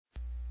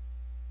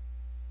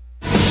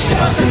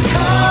Stop the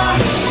car,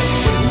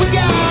 we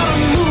gotta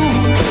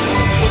move.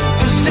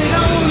 This ain't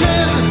no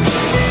living,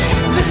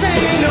 this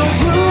ain't no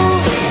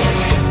groove.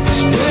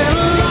 It's been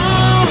a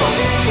long,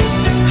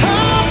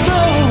 hard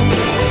road.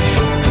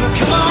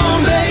 Come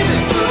on, baby,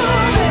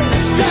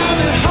 let's drive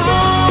it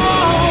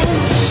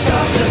home.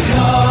 Stop the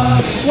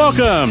car.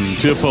 Welcome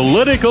to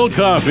Political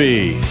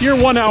Coffee, your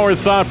 1 hour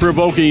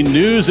thought-provoking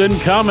news and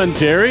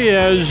commentary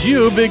as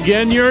you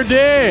begin your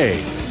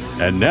day.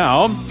 And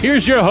now,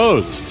 here's your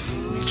host,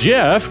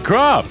 Jeff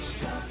Kropp.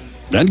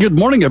 And good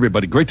morning,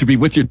 everybody. Great to be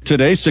with you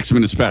today. 6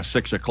 minutes past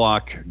 6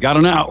 o'clock. Got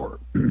an hour,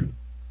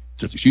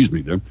 just excuse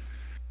me there,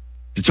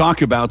 to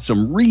talk about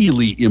some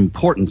really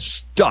important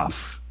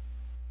stuff.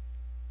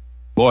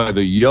 Boy,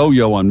 the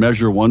yo-yo on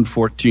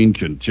MZ114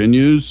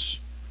 continues.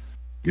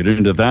 Get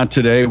into that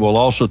today. We'll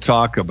also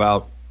talk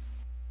about,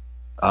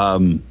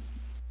 remember,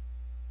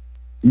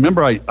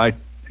 I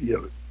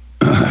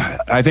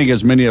think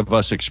as many of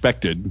us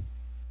expected,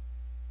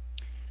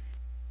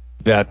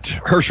 that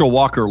Herschel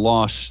Walker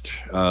lost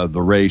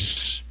the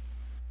race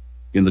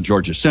in the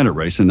Georgia Senate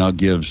race and now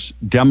gives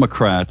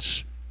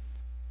Democrats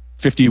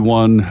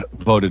 51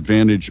 vote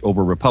advantage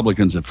over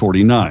Republicans at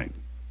 49.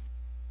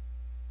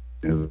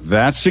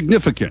 That's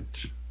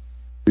significant.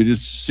 It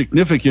is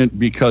significant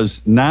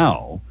because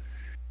now,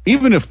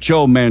 even if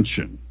Joe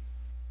Manchin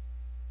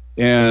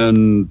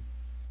and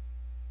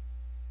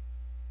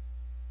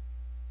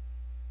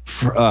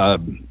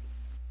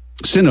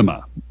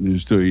Sinema,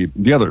 who's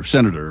the other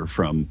senator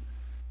from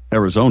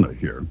Arizona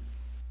here,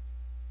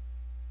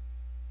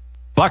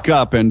 buck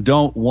up and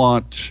don't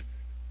want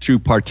to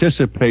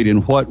participate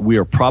in what we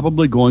are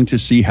probably going to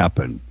see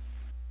happen.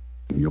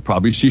 You'll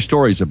probably see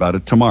stories about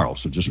it tomorrow,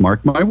 so just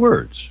mark my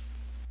words.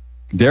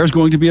 There's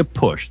going to be a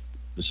push,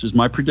 this is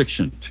my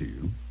prediction to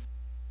you,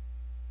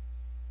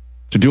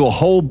 to do a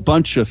whole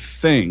bunch of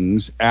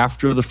things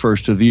after the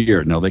first of the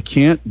year. Now, they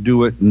can't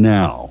do it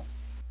now.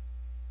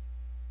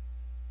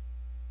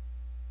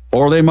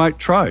 Or they might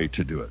try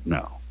to do it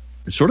now.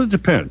 It sort of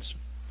depends.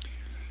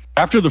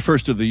 After the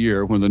first of the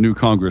year, when the new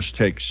Congress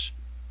takes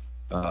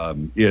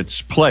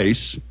its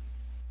place,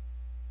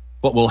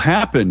 what will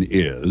happen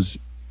is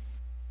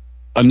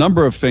a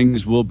number of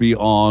things will be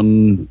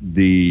on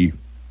the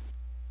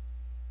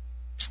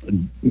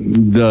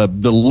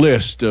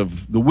list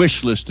of the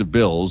wish list of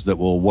bills that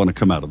will want to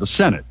come out of the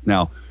Senate.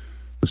 Now,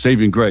 the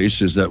saving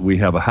grace is that we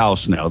have a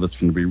House now that's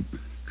going to be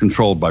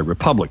controlled by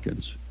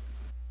Republicans.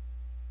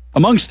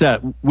 Amongst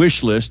that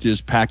wish list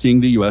is packing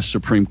the U.S.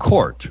 Supreme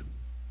Court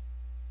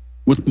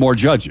with more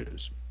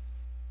judges.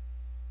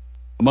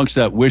 Amongst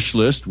that wish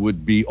list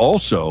would be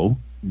also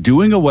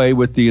doing away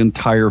with the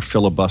entire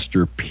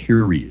filibuster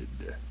period.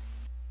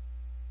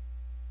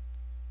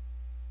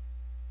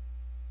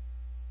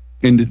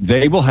 And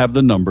they will have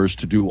the numbers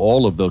to do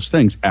all of those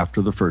things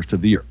after the first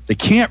of the year. They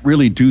can't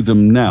really do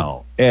them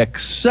now,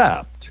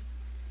 except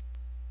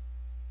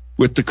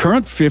with the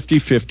current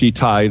 50-50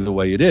 tie the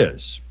way it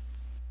is.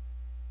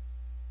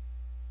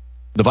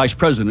 The Vice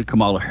President,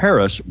 Kamala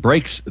Harris,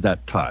 breaks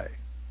that tie.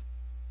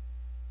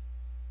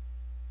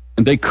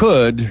 And they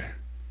could,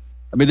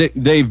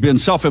 they've been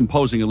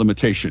self-imposing a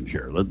limitation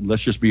here.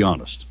 Let's just be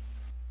honest.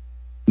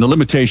 And the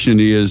limitation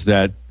is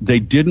that they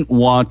didn't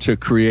want to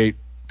create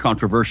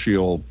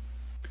controversial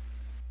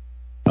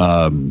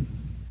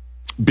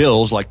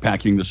bills like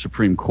packing the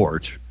Supreme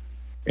Court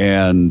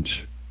and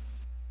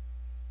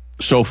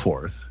so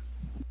forth,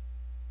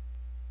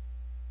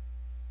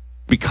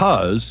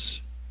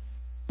 because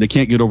they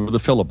can't get over the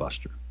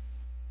filibuster.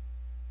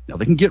 Now,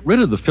 they can get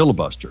rid of the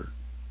filibuster,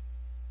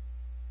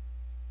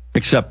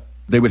 except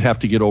they would have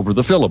to get over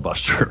the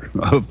filibuster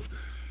of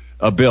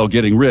a bill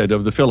getting rid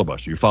of the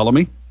filibuster. You follow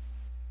me?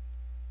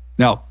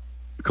 Now,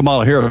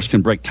 Kamala Harris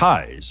can break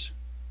ties,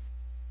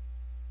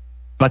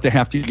 but they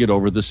have to get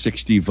over the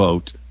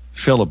 60-vote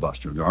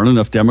filibuster. There aren't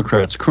enough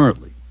Democrats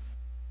currently.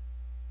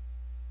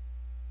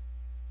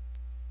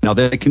 Now,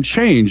 they can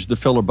change the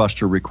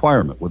filibuster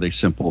requirement with a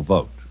simple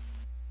vote.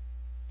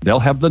 They'll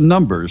have the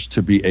numbers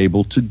to be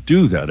able to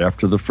do that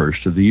after the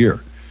first of the year.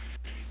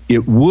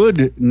 It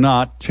would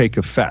not take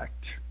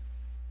effect,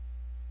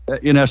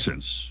 in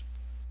essence,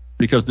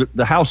 because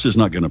the House is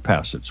not going to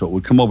pass it. So it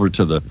would come over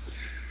to the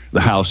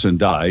House and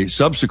die.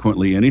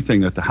 Subsequently,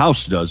 anything that the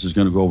House does is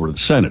going to go over to the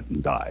Senate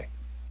and die.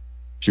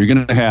 So you're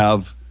just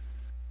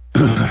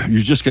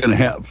going to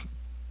have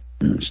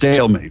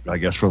stalemate, I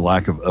guess, for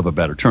lack of a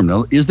better term.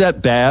 Now, is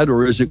that bad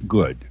or is it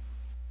good?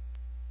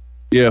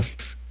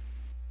 If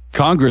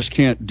Congress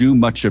can't do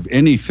much of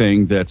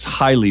anything that's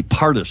highly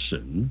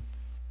partisan,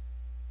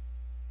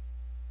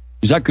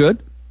 is that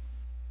good?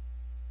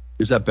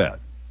 Is that bad?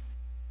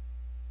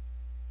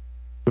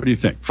 What do you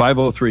think?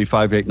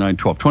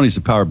 503-589-1220 is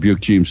the Power Buick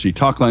GMC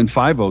talk line.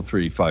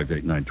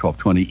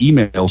 503-589-1220.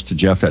 Emails to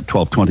Jeff at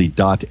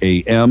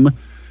 1220.am.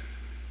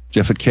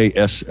 Jeff at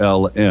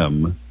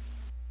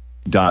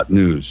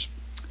KSLM.news.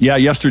 Yeah,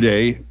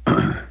 yesterday,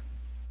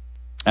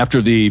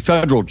 after the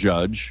federal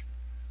judge,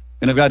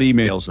 and I've got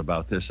emails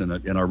about this, and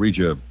I'll read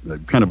you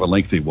kind of a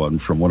lengthy one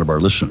from one of our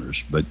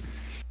listeners, but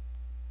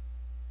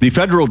The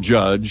federal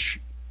judge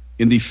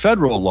in the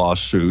federal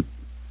lawsuit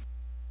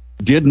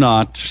did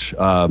not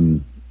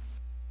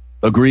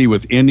agree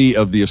with any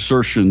of the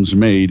assertions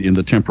made in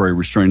the temporary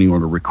restraining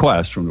order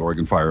request from the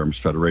Oregon Firearms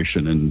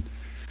Federation and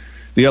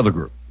the other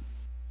group.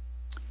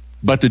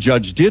 But the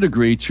judge did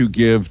agree to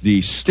give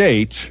the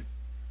state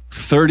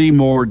 30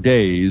 more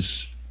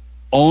days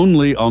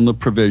only on the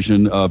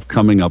provision of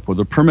coming up with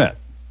a permit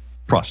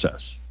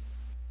process,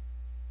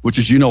 which,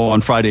 as you know,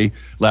 on Friday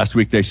last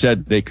week, they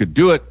said they could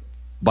do it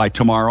by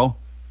tomorrow.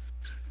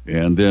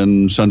 And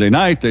then Sunday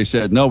night, they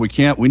said, no, we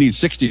can't. We need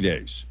 60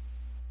 days.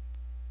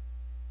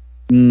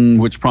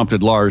 Which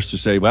prompted Lars to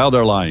say, well,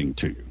 they're lying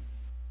to you.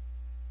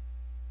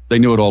 They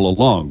knew it all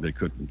along. They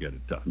couldn't get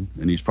it done.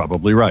 And he's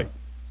probably right.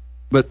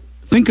 But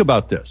think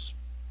about this.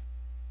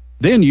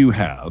 Then you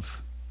have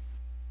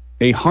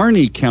a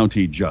Harney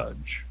County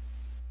judge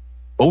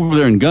over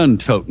there in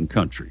gun-toting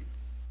country.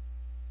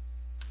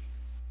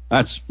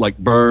 That's like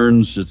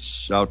Burns.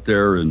 It's out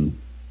there in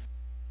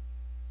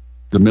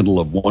the middle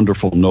of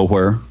wonderful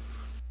nowhere,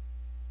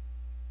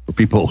 where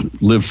people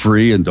live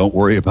free and don't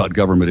worry about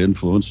government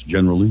influence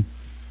generally.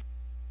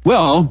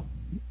 Well,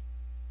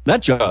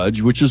 that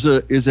judge, which is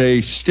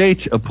a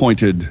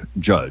state-appointed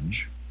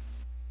judge,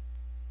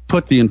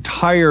 put the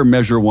entire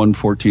Measure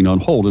 114 on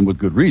hold, and with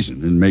good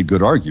reason, and made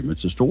good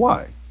arguments as to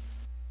why.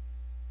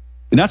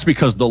 And that's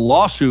because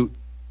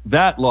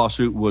that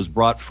lawsuit was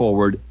brought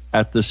forward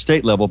at the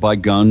state level by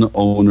Gun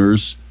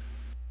Owners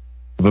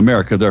of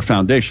America, their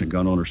foundation,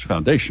 Gun Owners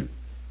Foundation,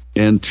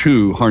 and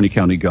two Harney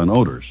County gun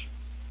owners.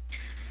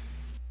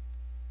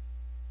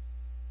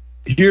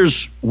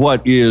 Here's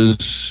what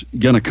is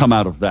going to come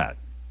out of that.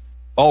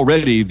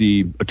 Already,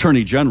 the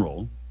Attorney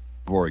General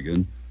of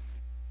Oregon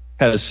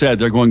has said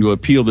they're going to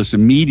appeal this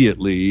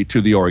immediately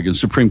to the Oregon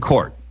Supreme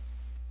Court.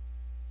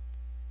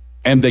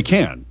 And they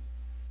can.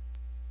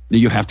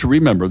 You have to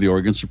remember the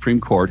Oregon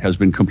Supreme Court has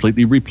been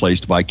completely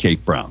replaced by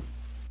Kate Brown.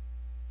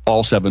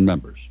 All 7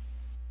 members.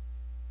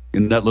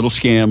 In that little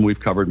scam we've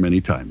covered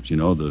many times. You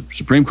know, the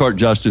Supreme Court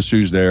justice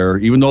who's there,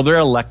 even though they're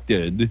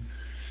elected,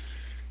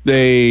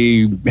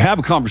 they have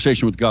a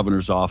conversation with the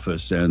governor's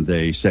office and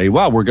they say,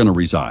 well, we're going to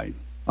resign.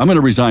 I'm going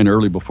to resign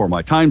early before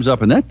my time's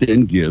up. And that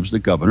then gives the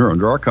governor,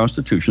 under our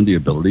Constitution, the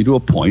ability to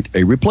appoint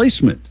a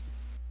replacement.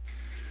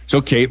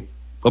 So Kate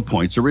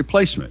appoints a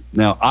replacement.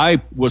 Now,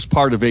 I was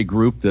part of a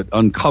group that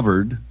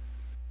uncovered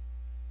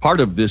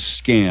part of this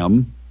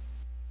scam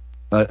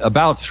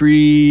about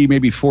 3,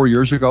 maybe 4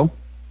 years ago,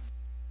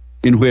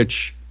 in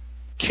which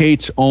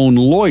Kate's own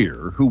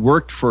lawyer, who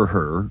worked for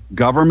her,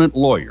 government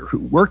lawyer, who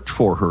worked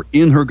for her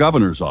in her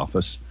governor's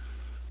office,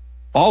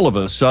 all of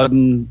a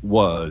sudden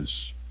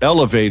was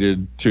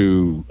elevated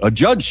to a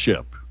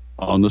judgeship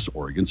on this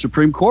Oregon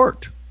Supreme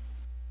Court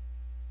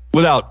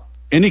without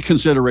any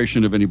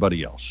consideration of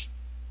anybody else.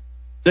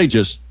 They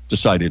just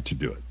decided to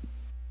do it.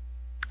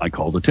 I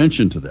called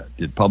attention to that,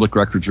 did public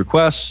records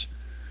requests,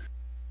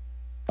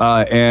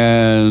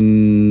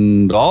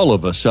 and all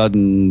of a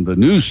sudden, the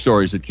news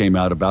stories that came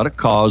out about it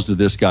caused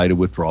this guy to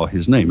withdraw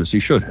his name, as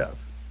he should have.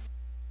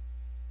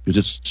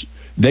 Because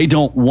they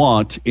don't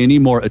want any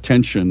more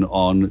attention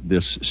on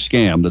this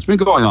scam that's been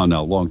going on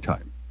now a long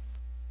time.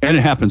 And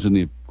it happens in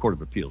the Court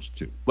of Appeals,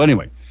 too. But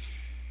anyway,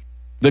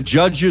 the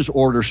judge's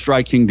order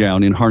striking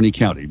down in Harney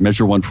County,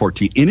 Measure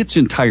 114, in its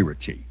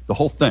entirety, the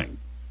whole thing,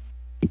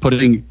 and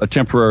putting a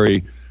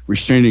temporary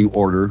restraining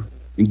order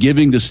and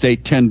giving the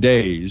state 10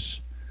 days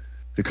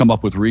to come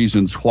up with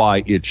reasons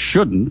why it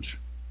shouldn't,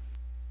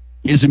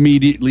 is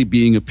immediately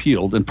being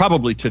appealed, and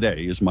probably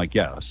today is my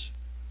guess,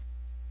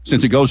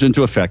 since it goes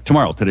into effect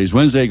tomorrow. Today's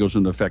Wednesday, goes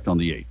into effect on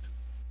the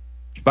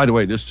 8th. By the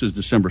way, this is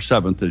December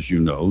 7th, as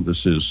you know.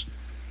 This is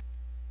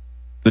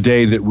the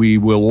day that we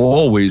will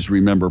always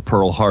remember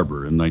Pearl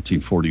Harbor in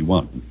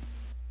 1941.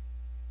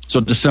 So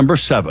December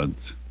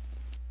 7th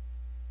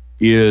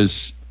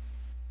is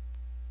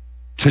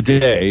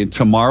today, and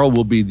tomorrow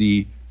will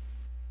be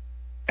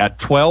at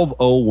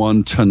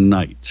 12:01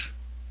 tonight,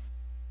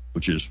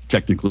 which is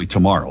technically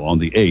tomorrow on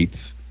the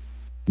 8th,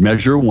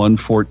 Measure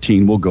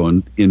 114 will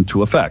go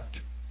into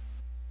effect.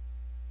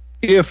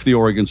 If the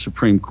Oregon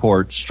Supreme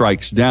Court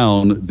strikes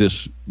down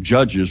this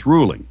judge's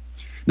ruling.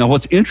 Now,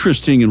 what's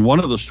interesting in one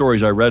of the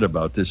stories I read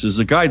about this is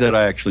a guy that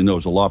I actually know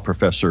is a law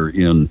professor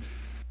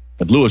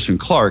at Lewis and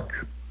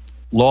Clark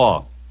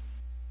Law.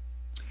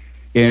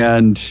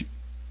 And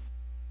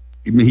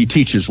he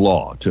teaches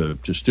law to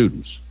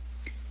students.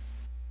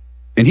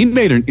 And he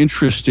made an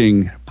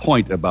interesting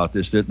point about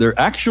this, that there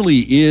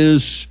actually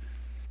is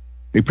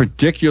a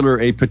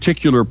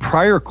particular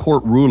prior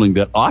court ruling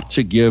that ought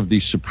to give the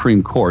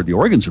Supreme Court, the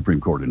Oregon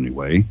Supreme Court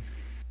anyway,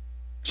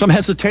 some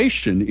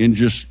hesitation in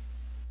just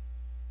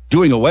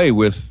doing away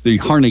with the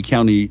Harney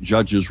County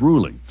judge's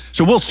ruling.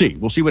 So we'll see.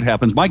 We'll see what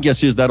happens. My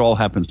guess is that all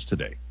happens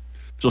today.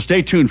 So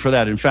stay tuned for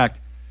that. In fact,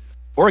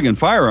 Oregon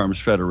Firearms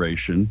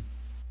Federation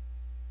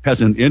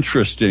has an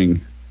interesting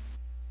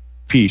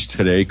piece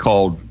today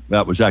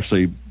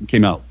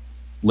came out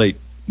late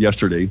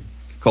yesterday,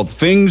 called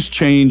Things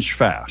Change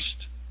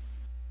Fast.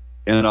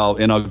 and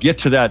I'll get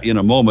to that in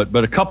a moment.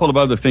 But a couple of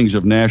other things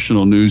of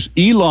national news.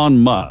 Elon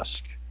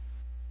Musk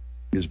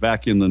is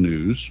back in the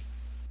news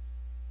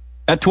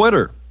at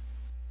Twitter.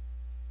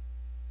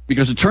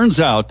 Because it turns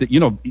out that,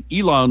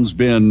 Elon's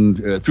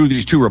been through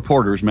these two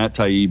reporters, Matt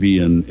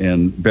Taibbi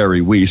and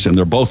Barry Weiss, and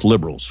they're both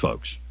liberals,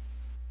 folks.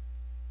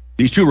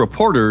 These two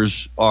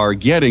reporters are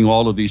getting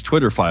all of these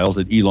Twitter files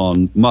that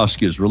Elon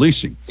Musk is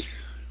releasing.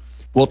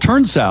 Well, it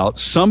turns out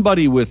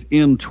somebody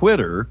within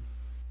Twitter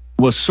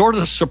was sort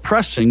of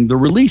suppressing the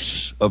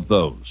release of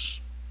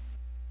those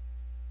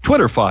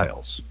Twitter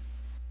files.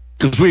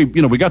 Because we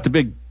got the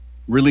big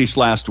release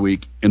last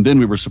week, and then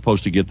we were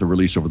supposed to get the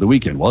release over the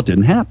weekend. Well, it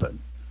didn't happen.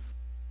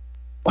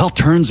 Well, it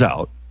turns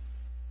out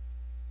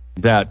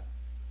that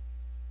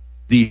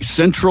the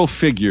central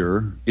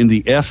figure in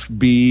the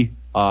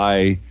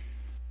FBI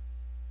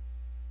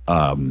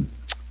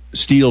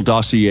Steele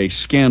dossier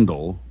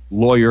scandal,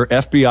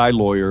 FBI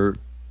lawyer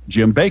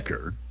Jim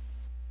Baker,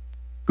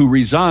 who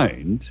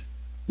resigned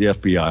the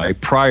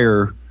FBI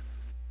prior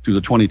to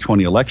the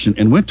 2020 election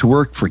and went to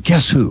work for,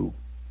 guess who?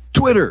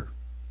 Twitter.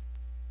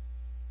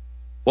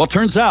 Well, it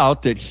turns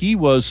out that he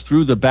was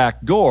through the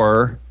back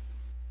door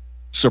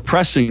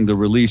suppressing the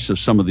release of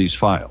some of these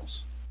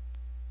files.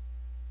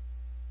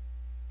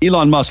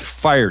 Elon Musk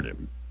fired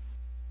him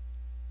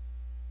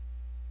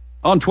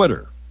on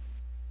Twitter.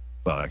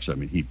 Well,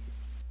 actually,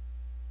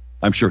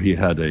 I'm sure he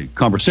had a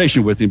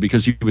conversation with him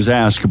because he was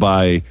asked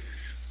by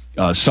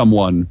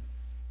someone,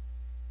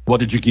 well,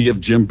 did you give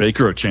Jim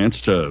Baker a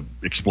chance to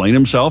explain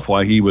himself,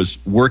 why he was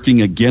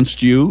working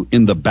against you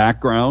in the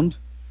background?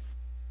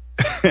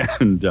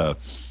 And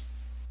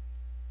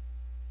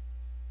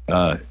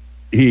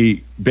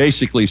he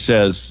basically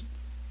says,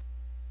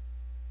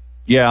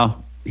 yeah,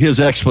 his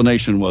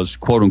explanation was,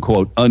 quote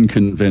unquote,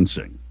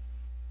 unconvincing.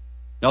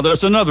 Now,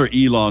 there's another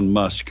Elon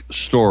Musk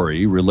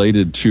story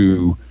related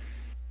to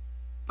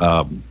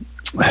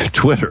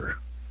Twitter.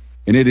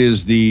 And it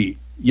is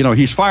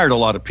he's fired a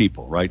lot of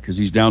people, right? Because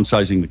he's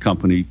downsizing the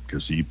company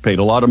because he paid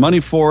a lot of money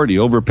for it. He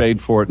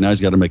overpaid for it. Now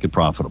he's got to make it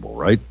profitable,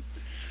 right?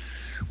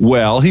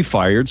 Well, he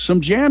fired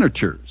some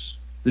janitors.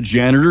 The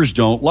janitors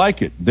don't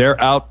like it.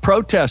 They're out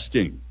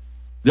protesting.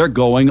 They're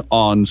going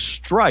on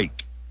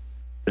strike.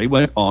 They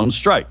went on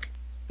strike.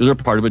 They're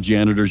part of a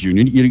janitors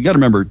union. You got to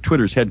remember,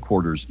 Twitter's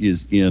headquarters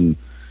is in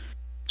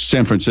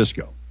San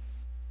Francisco,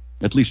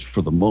 at least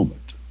for the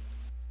moment.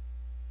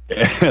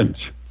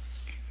 And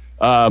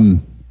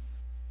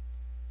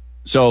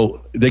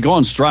so they go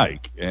on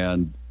strike,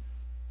 and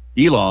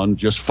Elon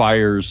just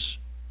fires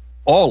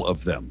all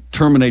of them,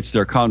 terminates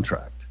their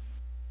contract.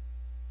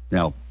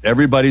 Now,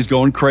 everybody's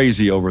going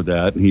crazy over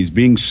that, and he's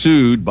being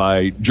sued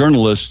by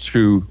journalists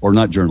or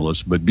not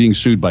journalists, but being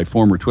sued by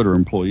former Twitter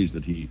employees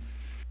that he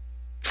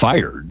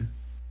fired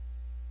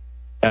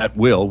at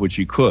will, which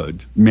he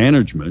could,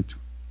 management,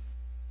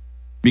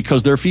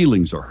 because their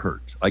feelings are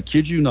hurt. I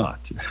kid you not.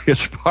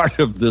 It's part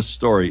of this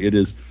story. It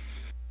is,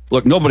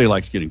 look, nobody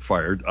likes getting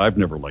fired. I've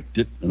never liked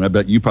it, and I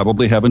bet you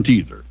probably haven't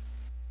either.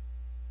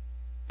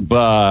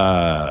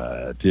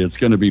 But it's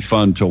going to be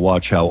fun to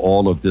watch how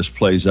all of this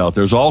plays out.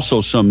 There's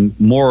also some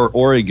more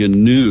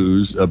Oregon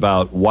news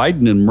about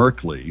Wyden and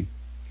Merkley,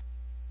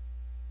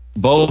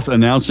 both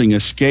announcing a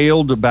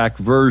scaled-back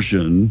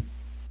version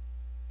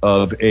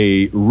of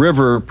a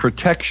river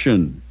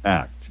protection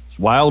act. It's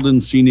Wild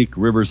and Scenic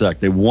Rivers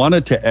Act. They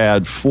wanted to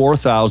add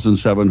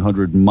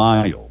 4,700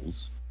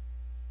 miles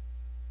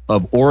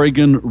of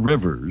Oregon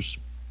rivers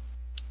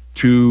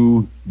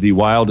to the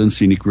Wild and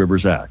Scenic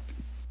Rivers Act.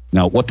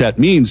 Now, what that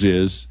means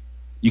is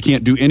you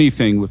can't do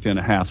anything within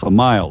a half a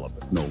mile of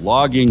it. No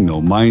logging,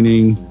 no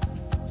mining,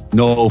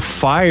 no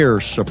fire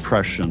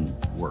suppression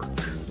work.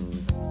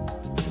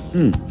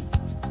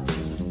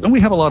 Don't we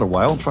have a lot of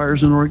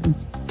wildfires in Oregon?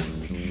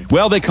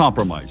 Well, they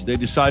compromised. They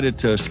decided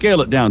to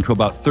scale it down to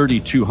about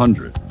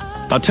 3,200.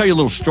 I'll tell you a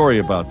little story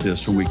about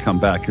this when we come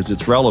back because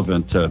it's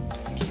relevant to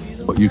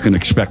what you can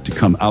expect to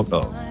come out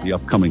of the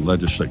upcoming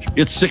legislature.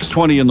 It's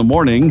 6:20 in the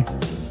morning.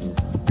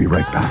 We'll be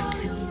right back.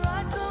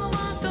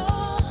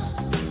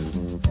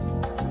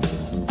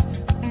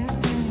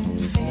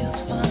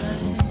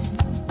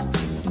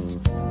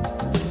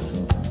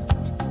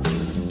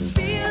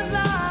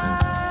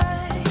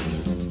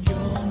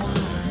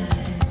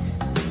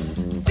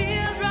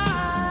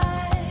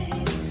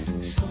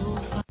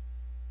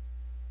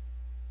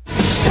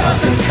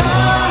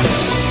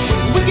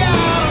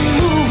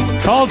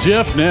 Call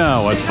Jeff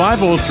now at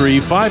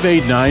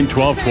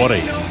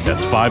 503-589-1220.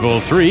 That's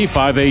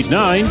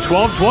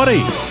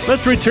 503-589-1220.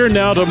 Let's return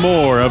now to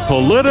more of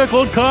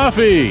Political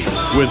Coffee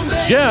with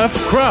Jeff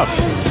Krupp.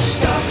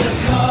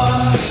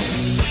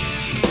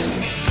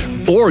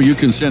 Or you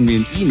can send me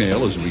an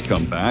email as we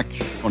come back,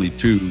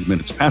 22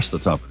 minutes past the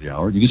top of the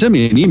hour. You can send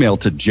me an email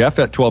to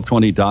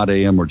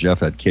jeff@1220.am or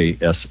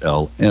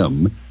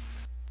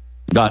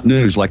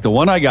jeff@kslm.news, like the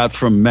one I got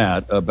from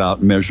Matt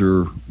about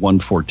Measure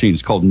 114.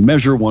 It's called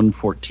Measure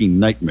 114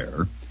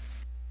 Nightmare.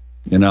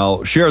 And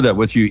I'll share that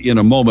with you in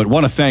a moment. I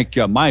want to thank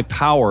My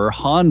Power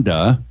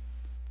Honda,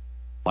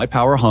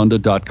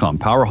 mypowerhonda.com.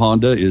 Power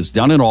Honda is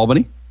down in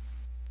Albany.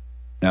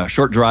 Now,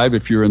 short drive,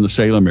 if you're in the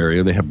Salem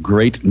area, they have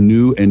great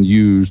new and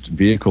used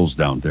vehicles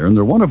down there. And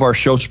they're one of our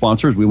show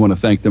sponsors. We want to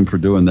thank them for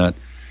doing that.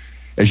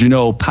 As you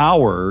know, the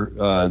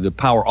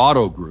Power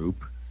Auto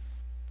Group,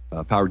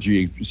 Power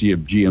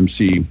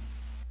GMC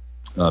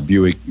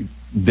Buick,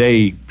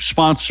 they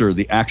sponsor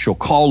the actual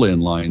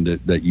call-in line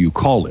that you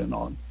call in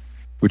on,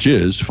 which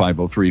is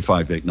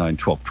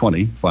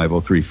 503-589-1220,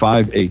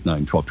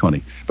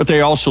 503-589-1220. But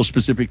they also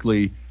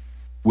specifically,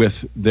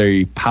 with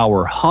the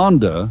Power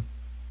Honda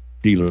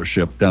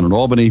dealership down in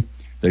Albany,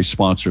 they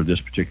sponsor this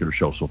particular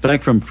show. So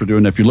thank them for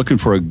doing that. If you're looking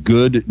for a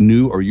good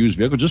new or used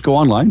vehicle, just go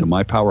online to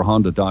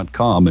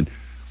mypowerhonda.com. And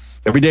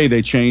every day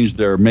they change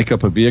their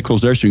makeup of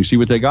vehicles there so you can see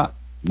what they got.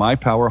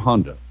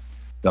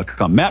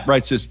 mypowerhonda.com. Matt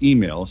writes this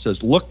email,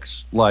 says,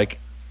 looks like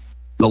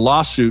the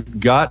lawsuit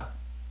got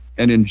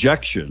an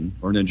injunction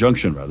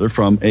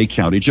from a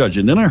county judge.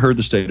 And then I heard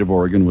the state of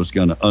Oregon was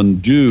going to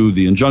undo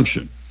the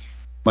injunction.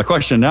 My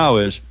question now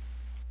is,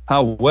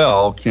 how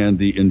well can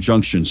the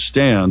injunction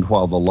stand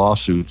while the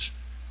lawsuits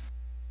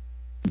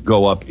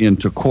go up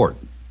into court?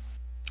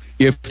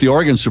 If the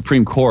Oregon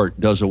Supreme Court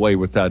does away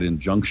with that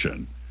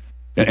injunction,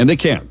 and they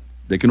can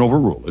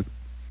overrule it,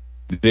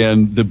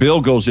 then the bill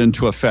goes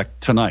into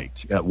effect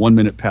tonight at 1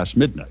 minute past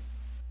midnight.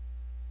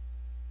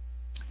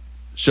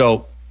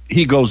 So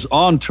he goes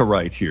on to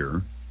write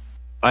here,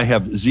 I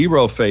have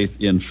zero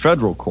faith in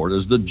federal court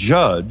as the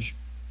judge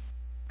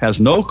has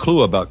no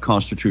clue about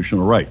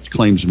constitutional rights,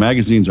 claims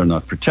magazines are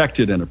not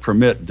protected, and a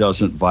permit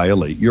doesn't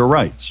violate your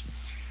rights.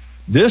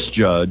 This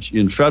judge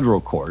in federal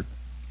court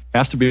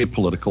has to be a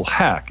political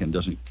hack and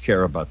doesn't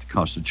care about the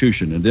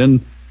Constitution. And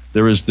then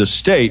there is the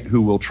state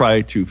who will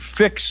try to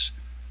fix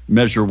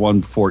Measure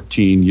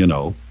 114,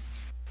 and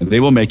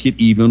they will make it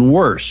even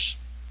worse.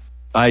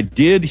 I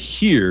did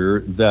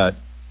hear that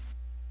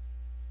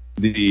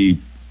the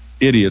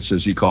idiots,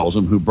 as he calls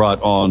them, who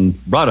brought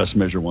us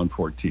Measure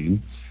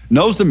 114,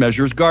 knows the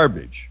measure is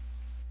garbage.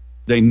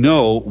 They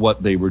know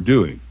what they were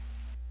doing.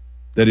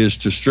 That is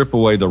to strip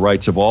away the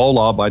rights of all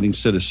law-abiding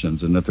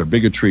citizens, and that their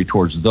bigotry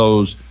towards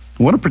those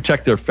who want to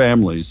protect their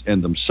families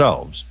and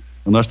themselves,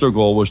 unless their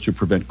goal was to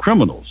prevent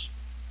criminals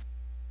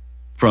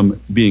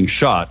from being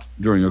shot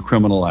during a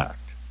criminal act.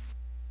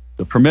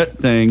 The permit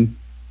thing,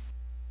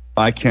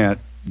 I can't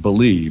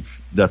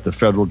believe that the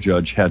federal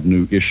judge had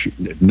no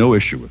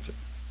issue with it.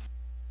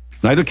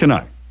 Neither can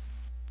I.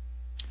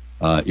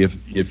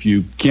 If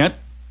you can't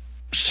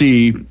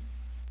see,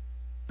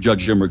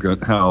 Judge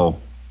Immigrant, how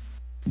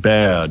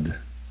bad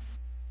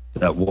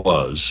that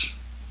was,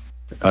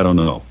 I don't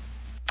know.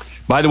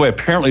 By the way,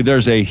 apparently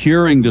there's a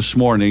hearing this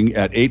morning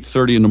at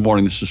 8:30 in the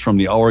morning. This is from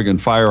the Oregon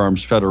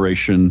Firearms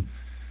Federation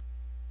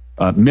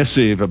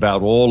missive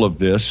about all of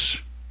this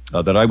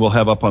that I will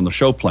have up on the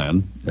show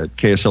plan at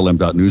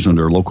kslm.news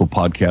under local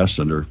podcast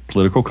under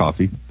political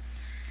coffee.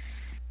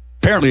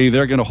 Apparently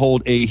they're going to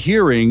hold a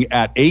hearing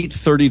at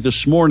 8:30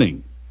 this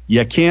morning.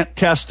 You can't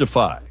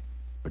testify,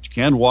 but you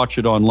can watch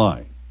it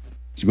online.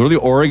 So go to the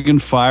Oregon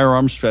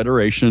Firearms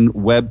Federation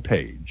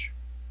webpage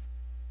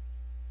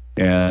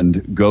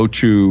and go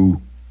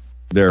to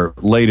their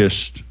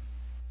latest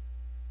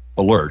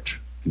alert,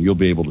 and you'll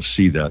be able to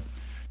see that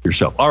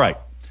yourself. All right,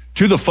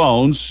 to the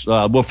phones.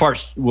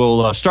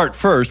 We'll start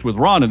first with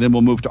Ron, and then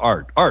we'll move to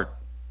Ron.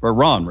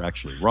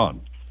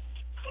 Ron.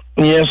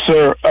 Yes,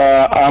 sir.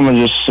 I'm going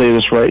to just say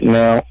this right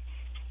now.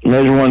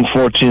 Measure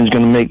 114 is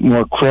going to make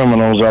more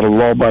criminals out of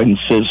law-abiding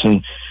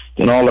citizens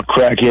than all the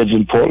crackheads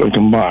in Portland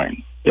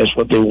combined. That's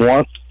what they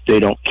want. They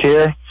don't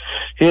care.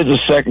 Here's the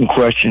second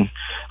question.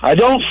 I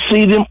don't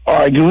see them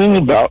arguing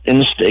about in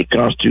the state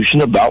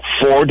constitution about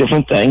 4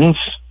 different things.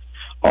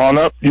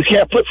 You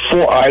can't put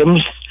 4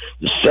 items,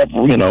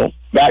 separate,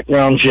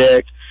 background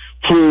check,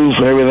 proof,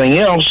 and everything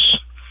else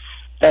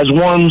as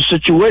one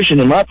situation,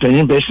 in my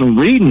opinion, based on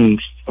reading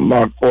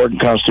my Oregon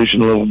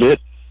Constitution a little bit,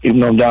 even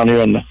though I'm down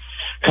here in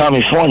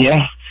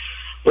California.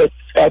 But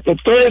the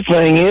third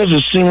thing is,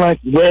 it seems like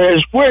where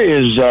is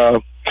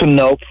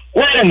Knope?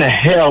 Where in the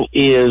hell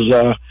is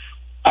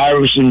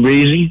Iris and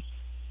Breezy?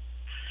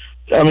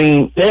 I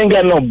mean, they ain't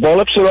got no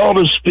bullets at all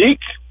to speak,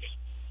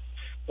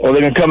 or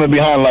they're gonna come in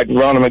behind like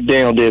Ronald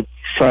McDaniel did,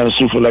 trying to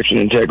sue for election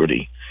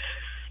integrity.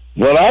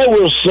 Well, I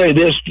will say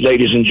this,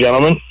 ladies and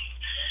gentlemen: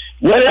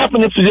 what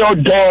happened if your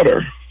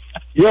daughter,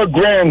 your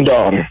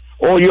granddaughter,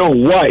 or your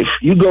wife,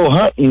 you go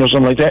hunting or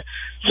something like that,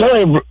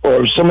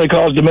 somebody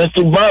calls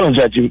domestic violence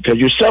at you because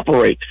you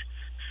separate?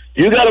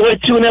 You got to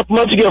wait 2.5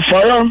 months to get a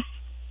firearm?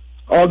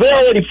 Are they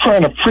already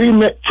trying to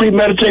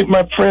premeditate,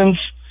 my friends,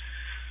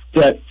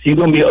 that you're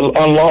going to be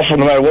unlawful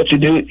no matter what you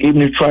do,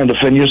 even if you're trying to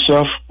defend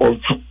yourself, or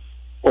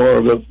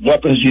the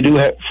weapons you do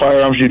have,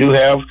 firearms you do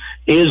have,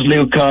 is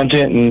legal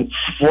content in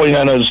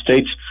 49 other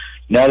states?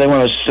 Now they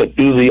want to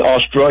do the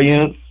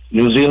Australian,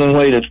 New Zealand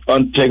way to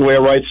take away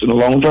our rights in the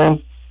long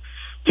term?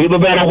 People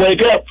better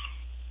wake up,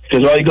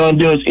 because all you're going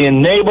to do is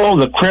enable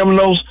the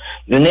criminals,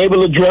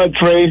 enable the drug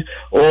trade,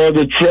 or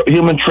the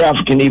human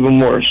trafficking even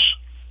worse.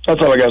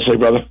 That's all I got to say,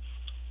 brother.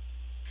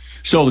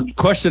 So the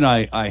question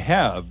I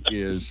have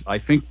is, I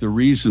think the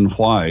reason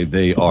why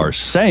they are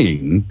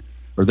saying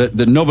or that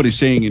nobody's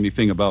saying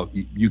anything about.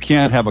 You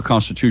can't have a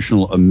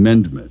constitutional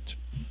amendment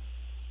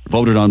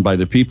voted on by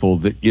the people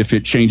that if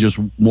it changes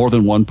more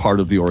than one part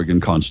of the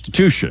Oregon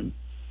Constitution.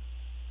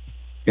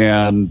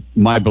 And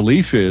my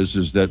belief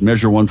is that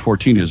Measure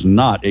 114 is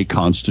not a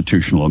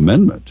constitutional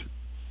amendment.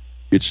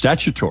 It's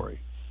statutory,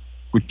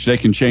 which they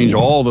can change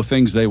all the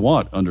things they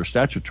want under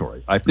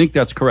statutory. I think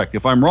that's correct.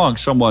 If I'm wrong,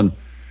 someone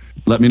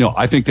let me know.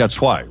 I think that's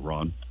why,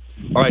 Ron.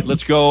 All right,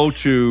 let's go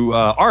to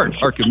Art.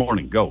 Art, good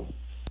morning. Go.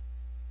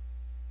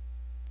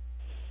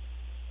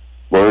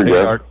 Morning, Hey,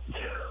 Jeff. Art.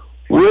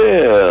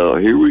 Well,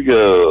 here we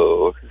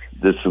go.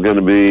 This is going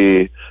to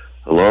be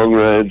a long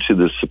ride to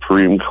the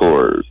Supreme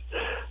Court.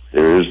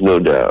 There is no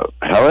doubt.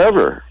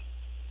 However,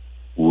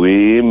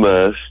 we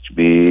must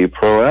be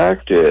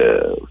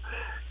proactive.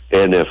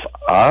 And if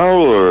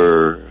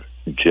our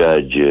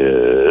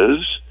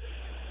judges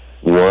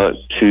want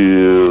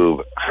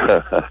to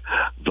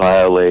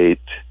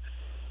violate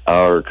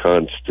our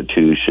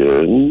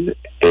Constitution,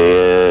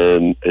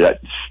 and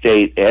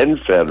state and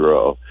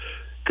federal,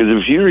 because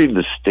if you read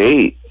the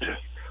state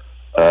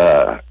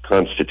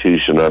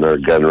Constitution on our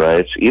gun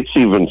rights, it's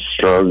even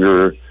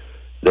stronger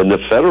than the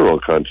federal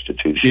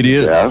Constitution. It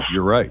is. Jeff.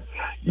 You're right.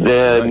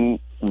 Then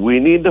we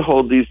need to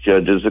hold these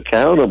judges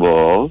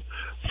accountable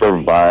for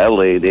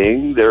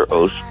violating their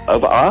oath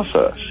of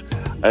office.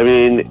 I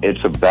mean,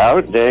 it's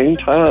about dang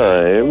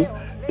time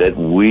that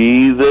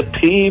we, the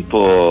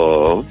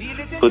people,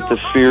 put the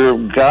fear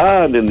of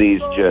God in these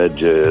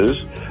judges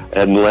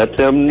and let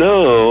them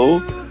know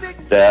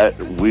that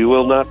we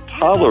will not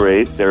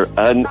tolerate their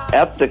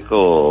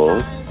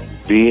unethical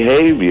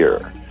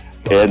behavior.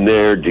 And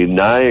they're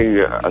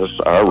denying us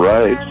our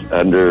rights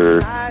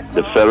under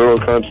the federal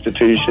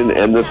Constitution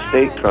and the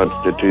state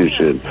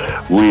Constitution.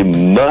 We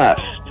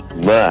must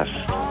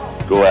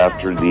go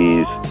after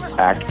these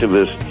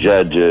activist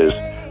judges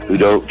who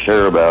don't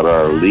care about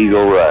our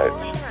legal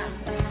rights.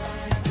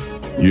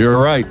 You're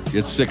right.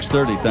 It's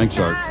 6:30. Thanks,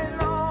 Art.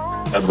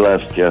 God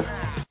bless you.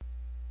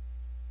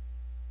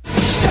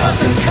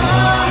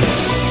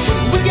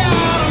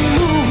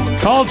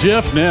 Call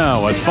Jeff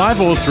now at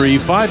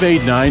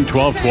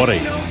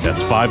 503-589-1220.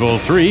 That's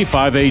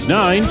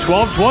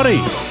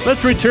 503-589-1220.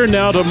 Let's return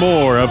now to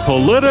more of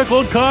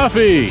Political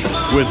Coffee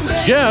with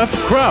Jeff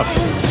Krupp.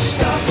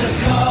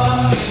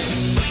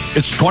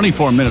 It's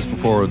 24 minutes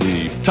before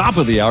the top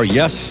of the hour.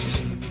 Yes,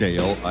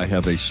 Dale, I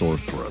have a sore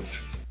throat.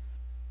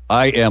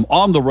 I am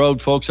on the road,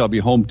 folks. I'll be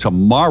home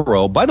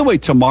tomorrow. By the way,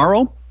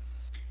 tomorrow,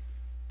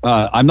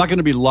 I'm not going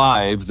to be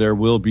live. There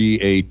will be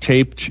a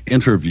taped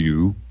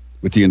interview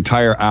with the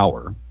entire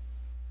hour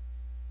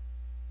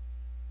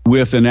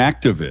with an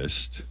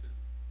activist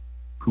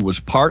who was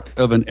part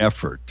of an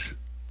effort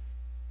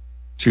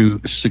to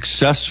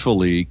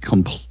successfully,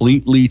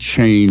 completely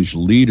change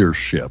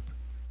leadership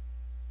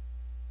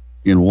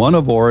in one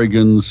of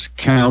Oregon's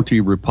county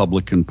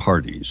Republican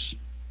parties.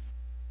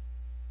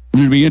 It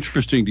would be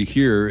interesting to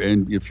hear,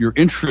 and if you're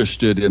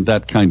interested in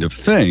that kind of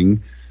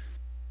thing,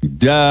 you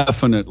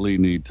definitely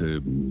need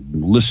to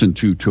listen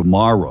to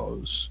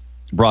tomorrow's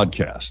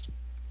broadcast.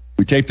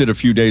 We taped it a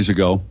few days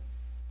ago.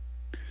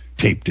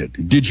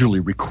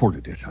 Digitally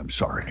recorded it, I'm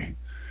sorry.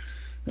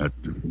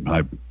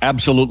 I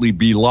absolutely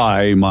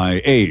belie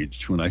my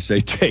age when I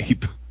say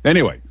tape.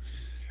 Anyway,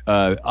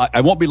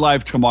 I won't be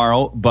live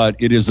tomorrow, but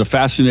it is a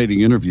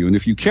fascinating interview. And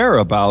if you care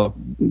about,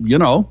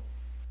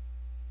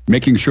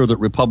 making sure that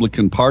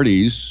Republican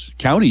parties,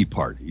 county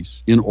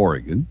parties in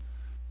Oregon,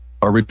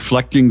 are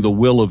reflecting the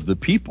will of the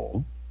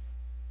people,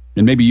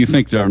 and maybe you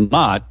think they're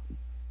not,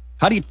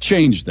 how do you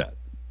change that?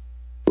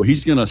 Well,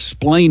 he's going to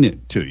explain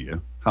it to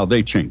you, how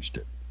they changed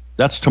it.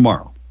 That's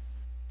tomorrow.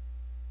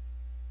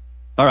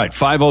 All right,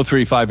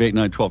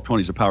 503-589-1220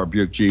 is the Power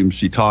Buick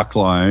GMC talk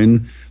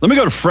line. Let me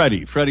go to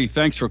Freddie. Freddie,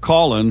 thanks for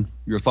calling.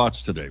 Your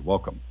thoughts today.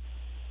 Welcome.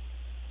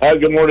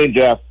 Good morning,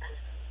 Jeff.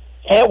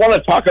 Hey, I want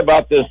to talk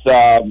about this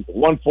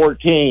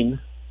 114.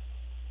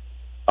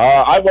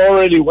 I've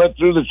already went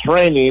through the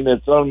training.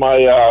 It's on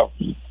my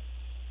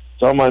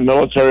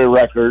military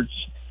records.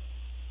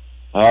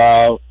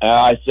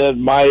 I said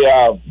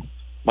my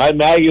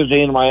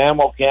magazine, my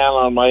ammo can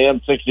on my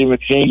M60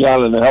 machine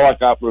gun and the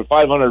helicopter were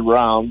 500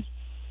 rounds.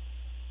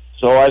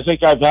 So I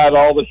think I've had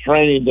all the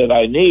training that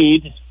I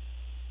need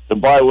to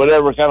buy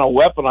whatever kind of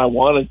weapon I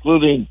want,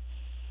 including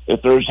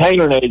if there's hand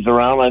grenades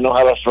around, I know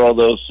how to throw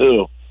those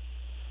too.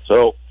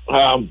 So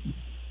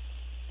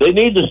they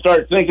need to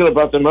start thinking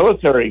about the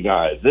military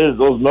guys.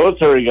 Those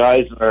military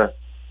guys that are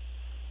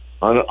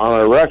on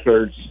our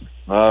records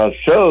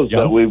shows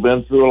that we've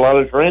been through a lot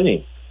of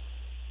training.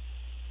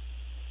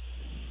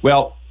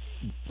 Well,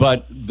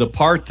 but the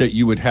part that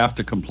you would have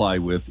to comply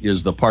with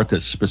is the part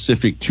that's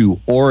specific to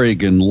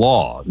Oregon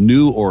law,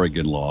 new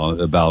Oregon law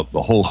about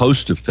a whole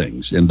host of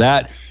things. And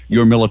that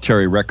your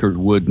military record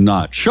would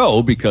not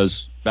show,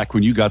 because back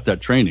when you got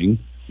that training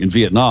in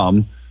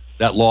Vietnam,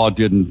 that law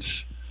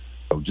just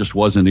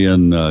wasn't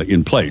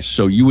in place.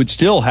 So you would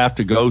still have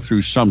to go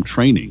through some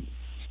training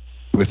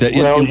with that.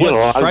 And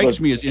what strikes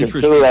me as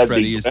interesting,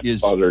 Freddie,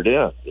 is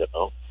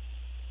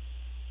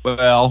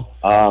Well,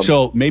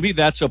 so maybe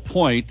that's a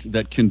point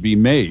that can be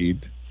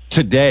made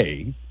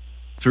today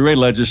through a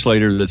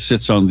legislator that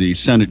sits on the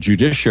Senate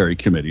Judiciary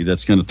Committee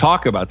that's going to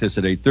talk about this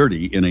at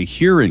 8:30 in a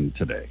hearing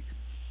today.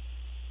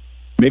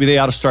 Maybe they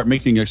ought to start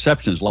making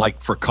exceptions,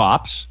 like for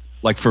cops,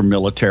 like for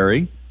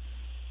military,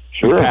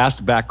 who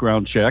passed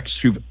background checks,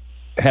 who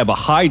have a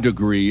high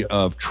degree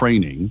of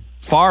training,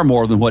 far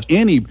more than what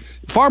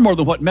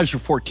Measure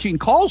 14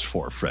 calls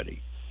for,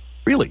 Freddie.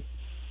 Really.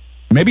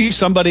 Maybe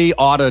they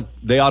ought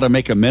to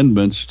make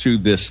amendments to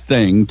this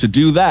thing to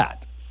do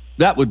that.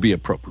 That would be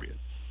appropriate.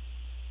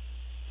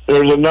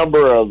 There's a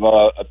number of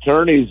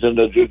attorneys in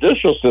the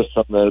judicial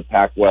system that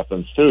pack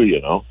weapons too,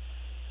 you know.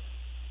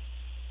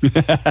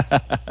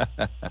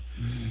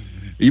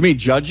 You mean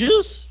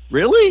judges?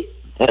 Really?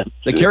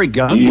 They carry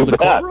guns in the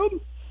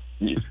courtroom?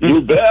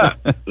 You bet.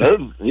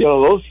 Those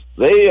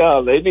they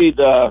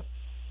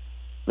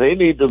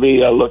need to be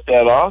looked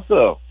at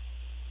also.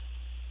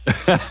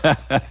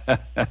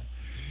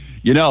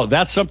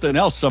 That's something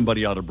else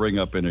somebody ought to bring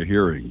up in a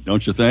hearing,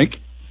 don't you think?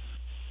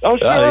 Oh,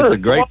 sure. It's a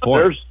great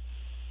point.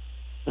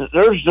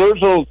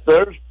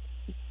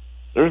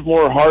 There's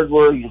more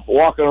hardware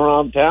walking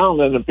around town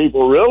than the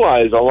people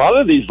realize. A lot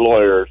of these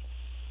lawyers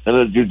in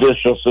the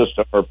judicial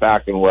system are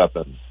packing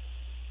weapons.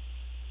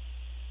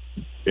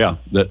 Yeah,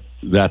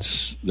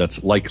 that's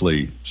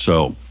likely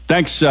so.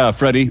 Thanks,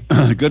 Freddie.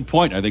 Good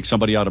point. I think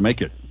somebody ought to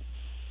make it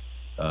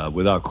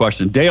without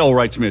question. Dale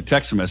writes me a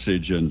text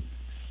message and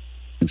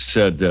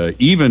said,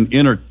 even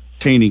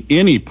entertaining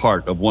any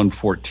part of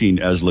 114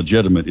 as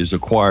legitimate is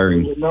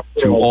acquiring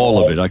to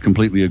all of it. I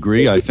completely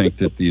agree. I think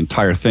that the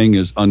entire thing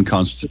is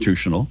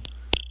unconstitutional.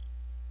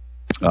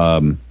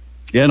 This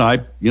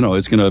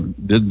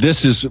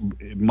is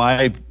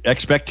my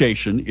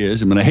expectation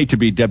is, I hate to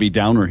be Debbie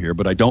Downer here,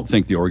 but I don't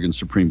think the Oregon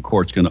Supreme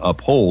Court's going to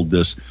uphold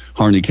this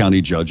Harney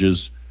County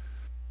judge's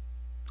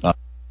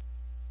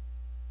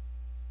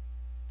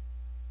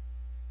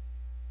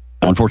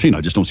on 14.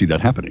 I just don't see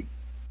that happening.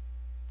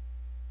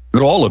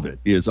 But all of it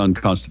is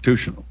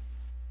unconstitutional.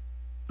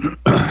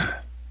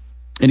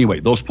 Anyway,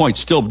 those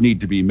points still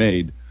need to be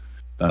made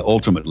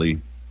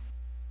ultimately.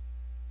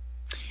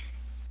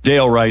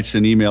 Dale writes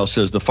an email,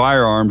 says, the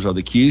firearms are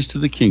the keys to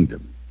the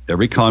kingdom.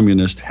 Every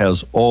communist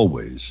has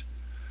always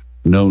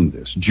known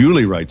this.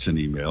 Julie writes an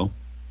email,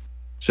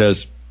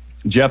 says,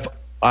 Jeff,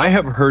 I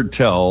have heard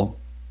tell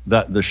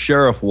that the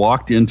sheriff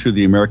walked into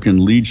the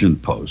American Legion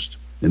post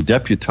and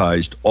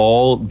deputized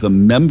all the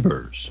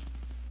members.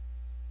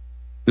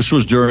 This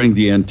was during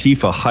the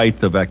Antifa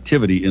height of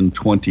activity in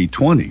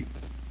 2020.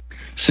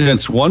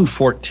 Since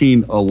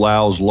 114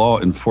 allows law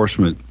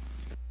enforcement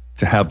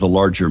to have the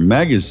larger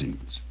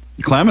magazines,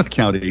 the Klamath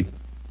County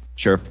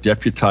Sheriff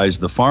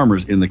deputized the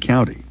farmers in the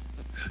county.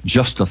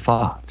 Just a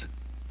thought.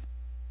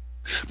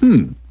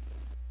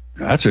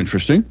 That's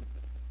interesting.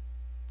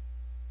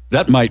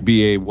 That might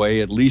be a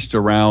way, at least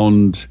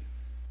around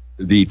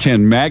the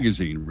 10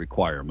 magazine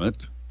requirement,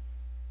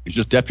 is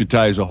just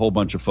deputize a whole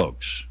bunch of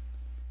folks.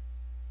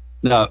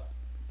 Now,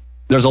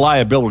 there's a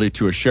liability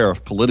to a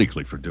sheriff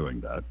politically for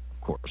doing that,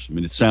 of course.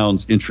 It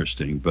sounds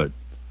interesting, but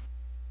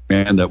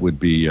man, that would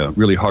be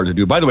really hard to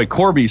do. By the way,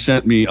 Corby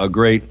sent me a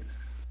great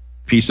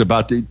piece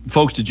about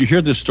folks, did you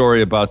hear this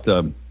story about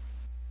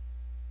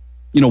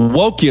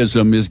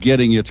wokeism is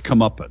getting its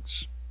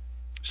comeuppance?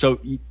 So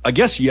I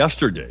guess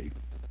yesterday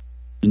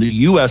in the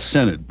U.S.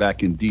 Senate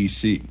back in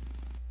D.C.,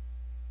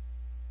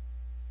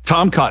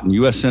 Tom Cotton,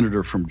 U.S.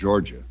 Senator from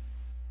Georgia,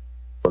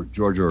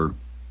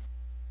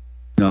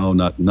 no,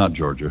 not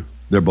Georgia.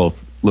 They're both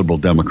liberal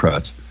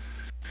Democrats,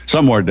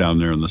 somewhere down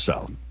there in the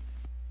South,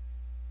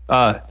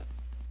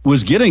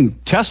 was getting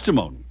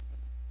testimony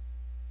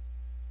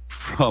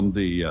from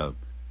the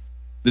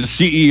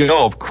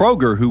CEO of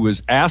Kroger, who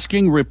was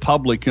asking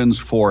Republicans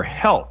for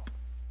help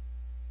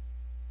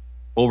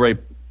over a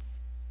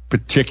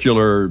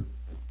particular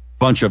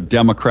bunch of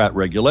Democrat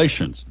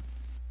regulations.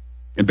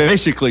 And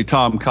basically,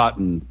 Tom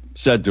Cotton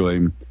said to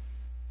him,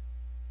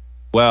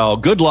 well,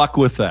 good luck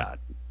with that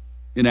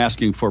in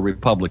asking for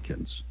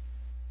Republicans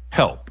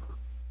help.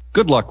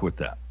 Good luck with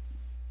that.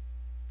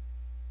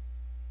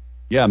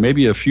 Yeah,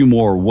 maybe a few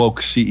more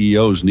woke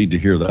CEOs need to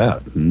hear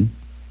that.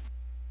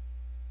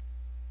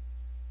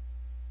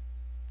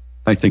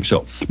 I think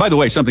so. By the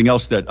way, something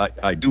else that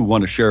I do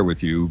want to share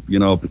with you,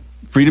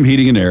 Freedom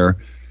Heating and Air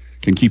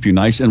can keep you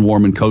nice and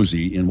warm and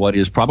cozy in what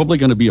is probably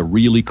going to be a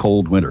really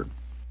cold winter.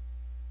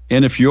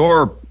 And if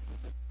your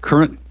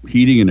current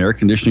heating and air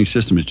conditioning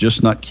system is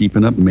just not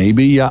keeping up,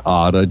 maybe you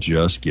ought to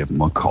just give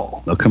them a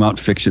call. They'll come out and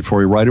fix it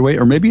for you right away,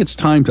 or maybe it's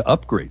time to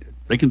upgrade it.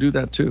 They can do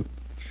that too.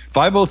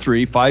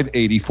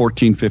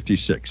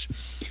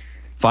 503-580-1456.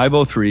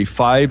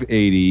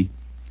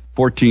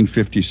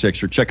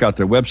 503-580-1456, or check out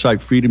their website,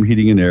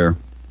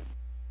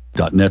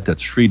 freedomheatingandair.net.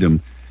 That's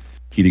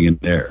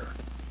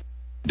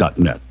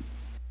freedomheatingandair.net.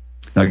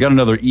 Now, I got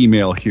another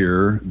email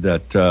here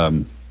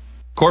that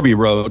Corby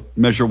wrote,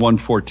 Measure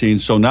 114.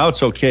 So now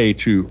it's okay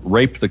to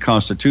rape the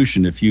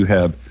Constitution if you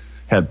have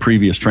had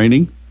previous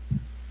training?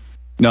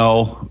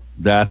 No,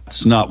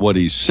 that's not what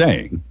he's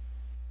saying.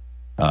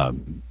 I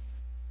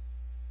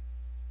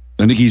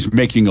think he's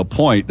making a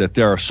point that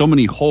there are so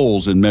many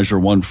holes in Measure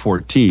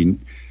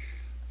 114,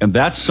 and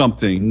that's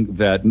something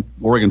that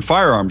Oregon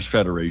Firearms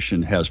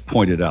Federation has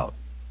pointed out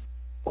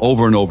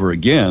over and over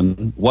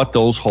again, what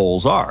those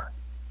holes are.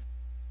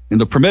 And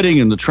the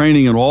permitting and the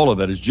training and all of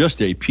that is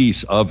just a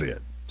piece of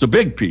it. It's a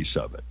big piece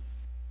of it.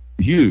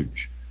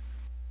 Huge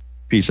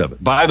piece of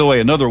it. By the way,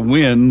 another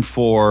win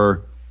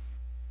for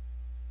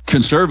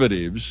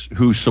conservatives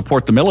who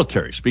support the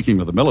military. Speaking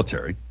of the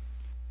military,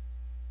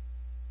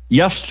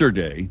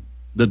 yesterday,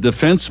 the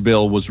defense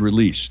bill was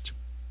released.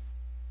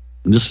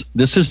 And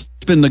this has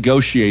been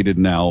negotiated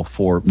now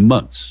for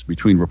months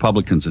between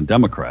Republicans and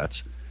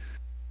Democrats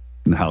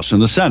in the House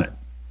and the Senate.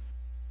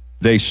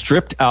 They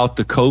stripped out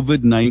the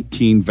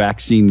COVID-19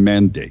 vaccine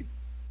mandate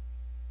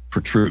for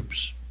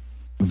troops.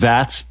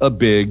 That's a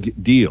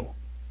big deal.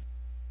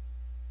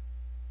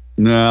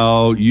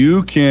 Now,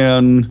 you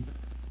can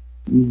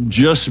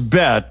just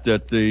bet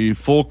that the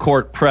full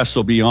court press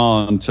will be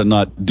on to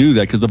not do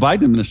that, because the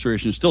Biden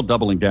administration is still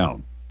doubling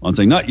down on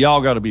saying, not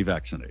y'all got to be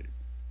vaccinated.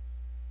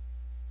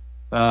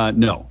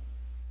 No.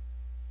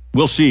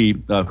 We'll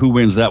see who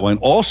wins that one.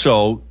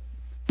 Also,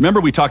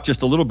 remember we talked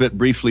just a little bit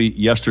briefly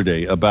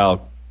yesterday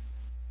about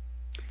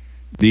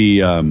the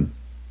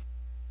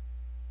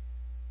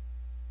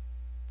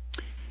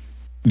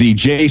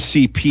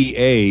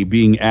JCPA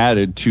being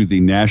added to the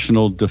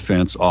National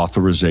Defense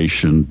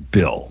Authorization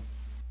Bill.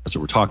 That's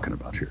what we're talking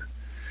about here.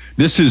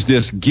 This is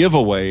this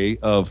giveaway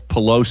of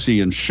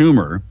Pelosi and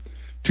Schumer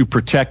to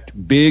protect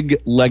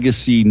big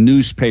legacy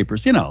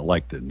newspapers,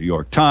 like the New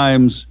York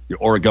Times, the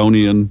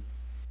Oregonian,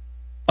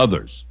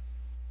 others,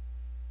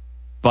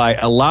 by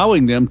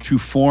allowing them to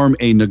form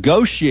a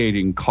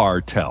negotiating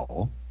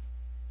cartel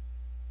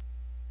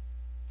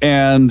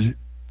and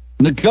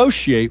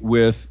negotiate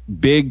with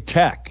big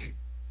tech,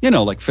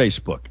 like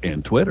Facebook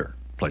and Twitter,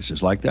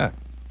 places like that.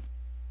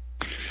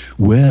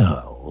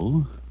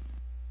 Well,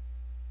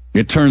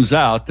 it turns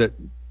out that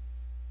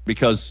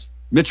because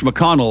Mitch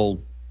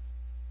McConnell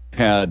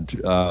had,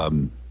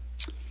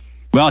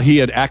 he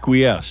had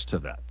acquiesced to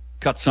that,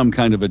 cut some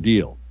kind of a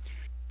deal.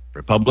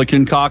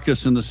 Republican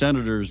caucus and the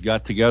senators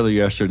got together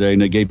yesterday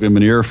and they gave him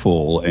an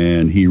earful,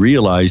 and he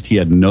realized he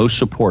had no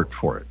support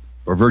for it,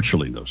 or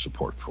virtually no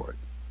support for it.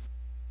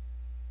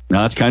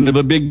 Now, that's kind of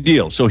a big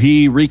deal. So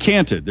he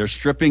recanted. They're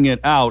stripping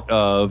it out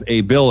of a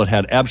bill that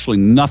had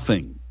absolutely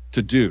nothing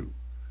to do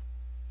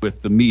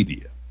with the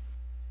media.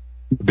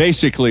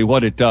 Basically,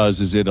 what it does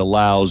is it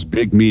allows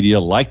big media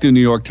like the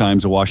New York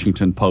Times, the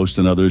Washington Post,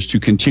 and others to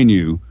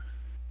continue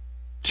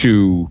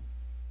to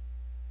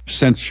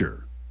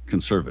censure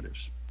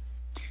conservatives.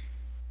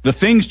 The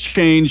things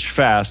change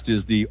fast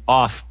is the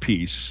off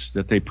piece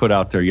that they put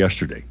out there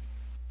yesterday.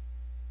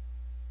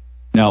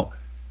 Now,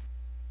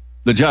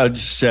 the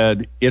judge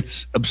said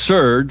it's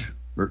absurd.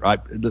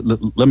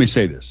 Let me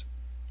say this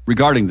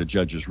regarding the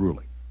judge's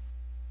ruling.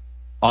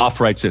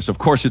 Off writes this: of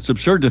course, it's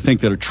absurd to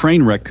think that a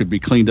train wreck could be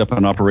cleaned up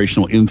and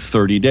operational in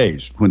 30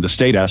 days when the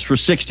state asked for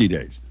 60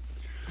 days.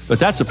 But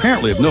that's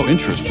apparently of no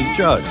interest to the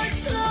judge.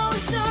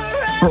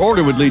 Her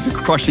order would lead to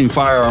crushing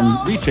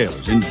firearm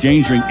retailers,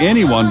 endangering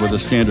anyone with a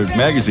standard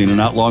magazine, and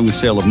outlawing the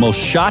sale of most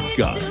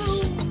shotguns.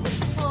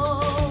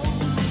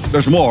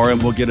 There's more,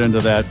 and we'll get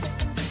into that.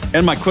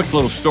 And my quick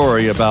little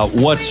story about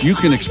what you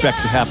can expect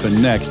to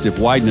happen next if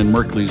Wyden and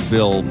Merkley's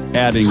bill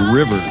adding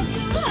rivers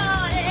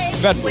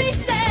federal.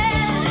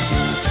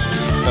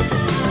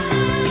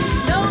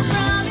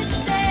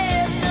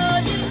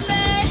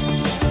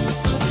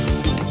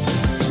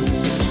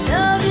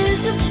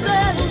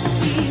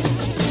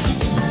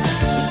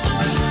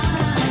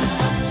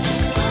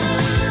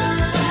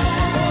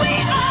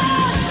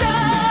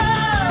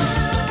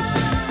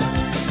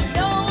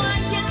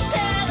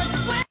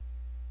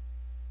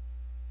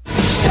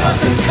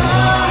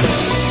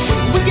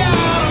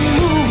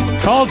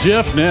 Call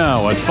Jeff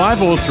now at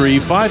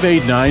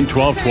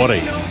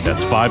 503-589-1220.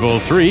 That's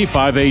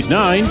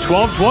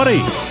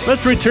 503-589-1220.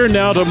 Let's return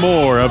now to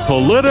more of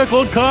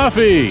Political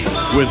Coffee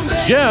with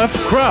Jeff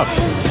Krupp.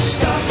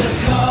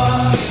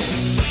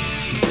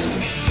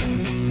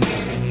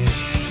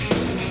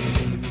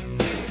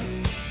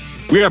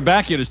 We are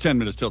back. It is 10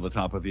 minutes till the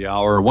top of the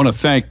hour. I want to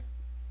thank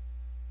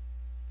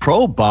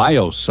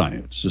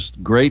ProBioscience, this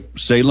great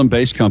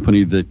Salem-based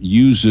company that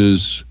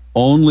uses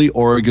only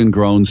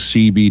Oregon-grown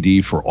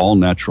CBD for all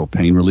natural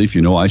pain relief.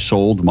 I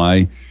sold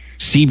my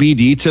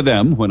CBD to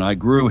them when I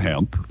grew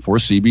hemp for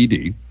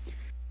CBD.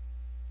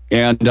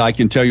 And I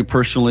can tell you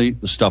personally,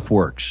 the stuff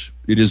works.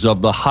 It is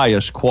of the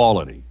highest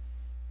quality.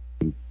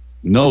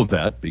 Know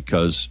that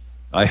because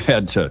I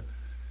had to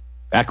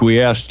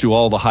acquiesce to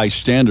all the high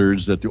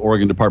standards that the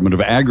Oregon Department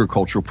of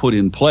Agriculture put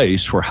in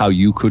place for how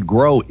you could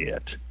grow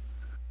it.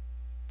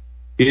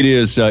 It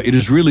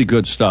is really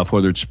good stuff,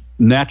 whether it's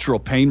natural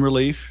pain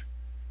relief,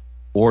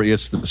 or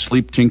it's the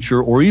sleep tincture,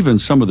 or even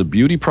some of the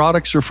beauty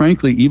products, or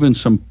frankly, even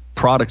some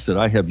products that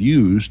I have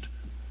used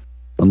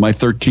on my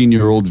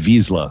 13-year-old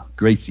Vizsla,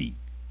 Gracie.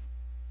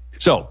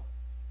 So,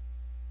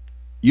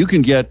 you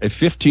can get a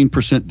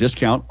 15%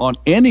 discount on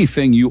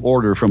anything you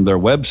order from their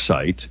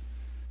website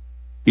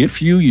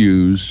if you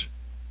use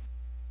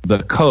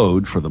the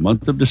code for the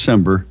month of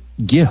December,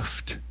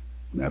 GIFT.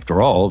 And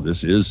after all,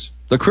 this is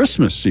the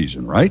Christmas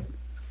season, right?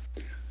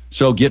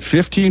 So get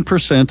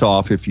 15%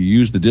 off if you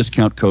use the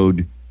discount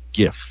code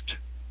GIFT.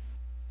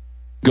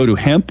 Go to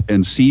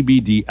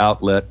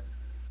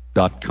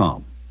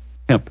hempandcbdoutlet.com.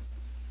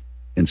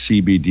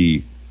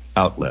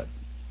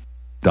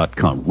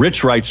 Hempandcbdoutlet.com.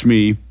 Rich writes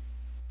me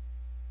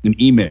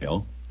an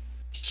email,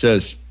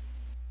 says,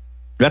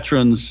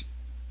 veterans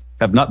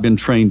have not been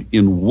trained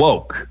in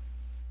woke.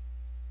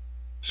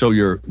 So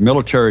your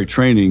military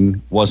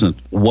training wasn't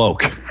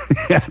woke.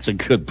 That's a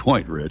good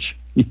point, Rich.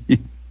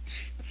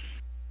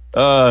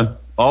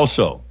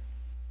 Also,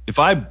 if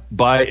I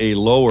buy a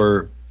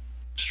lower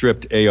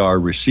stripped AR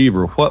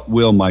receiver, what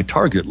will my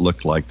target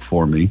look like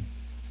for me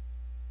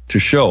to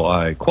show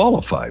I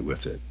qualify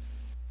with it?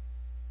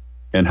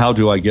 And how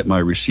do I get my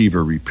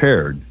receiver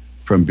repaired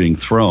from being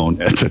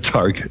thrown at the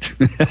target?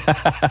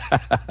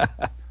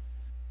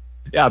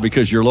 Yeah,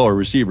 because your lower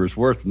receiver is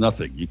worth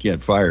nothing. You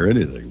can't fire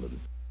anything with it.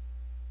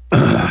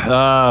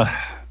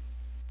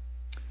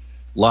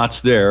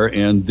 Lots there.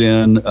 And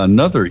then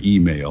another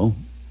email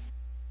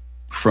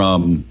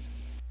from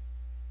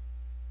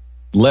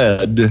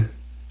Lead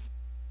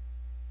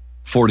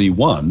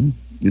 41.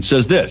 It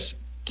says this: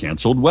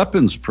 canceled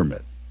weapons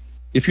permit.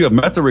 If you have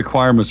met the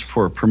requirements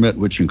for a permit,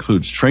 which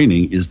includes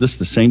training, is this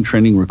the same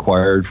training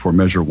required for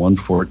Measure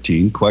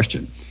 114?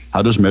 Question: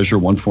 how does Measure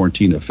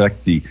 114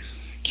 affect the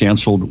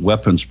canceled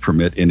weapons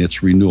permit in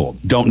its renewal?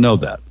 Don't know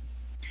that.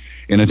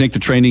 And I think the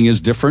training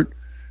is different.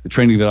 The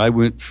training that I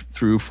went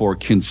through for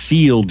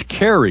concealed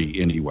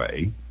carry,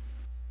 anyway,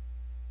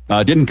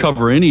 didn't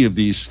cover any of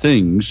these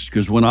things,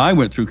 because when I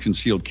went through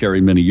concealed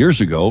carry many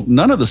years ago,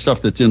 none of the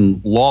stuff that's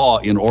in law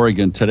in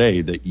Oregon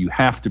today that you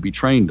have to be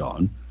trained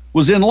on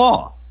was in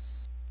law.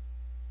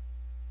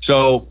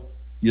 So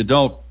you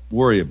don't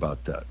worry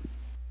about that.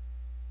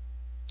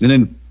 And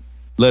then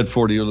Lead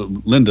 40,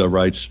 Linda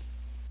writes,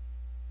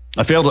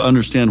 I fail to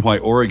understand why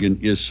Oregon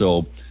is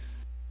so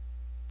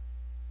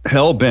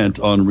hell-bent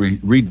on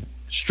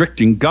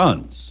restricting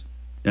guns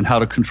and how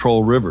to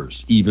control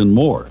rivers even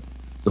more.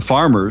 The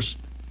farmers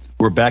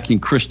were backing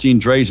Christine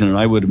Drazen, and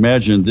I would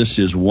imagine this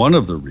is one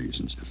of the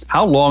reasons.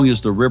 How long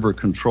has the river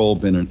control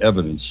been in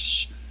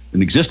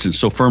existence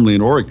so firmly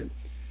in Oregon?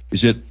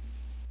 Is it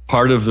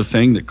part of the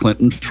thing that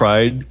Clinton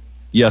tried?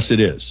 Yes, it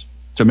is.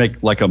 To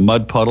make like a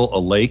mud puddle, a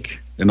lake,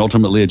 and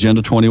ultimately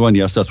Agenda 21.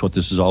 Yes, that's what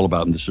this is all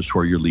about, and this is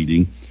where you're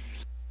leading.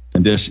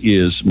 And this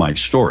is my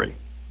story.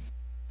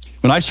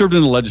 When I served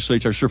in the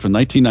legislature, I served from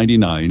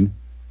 1999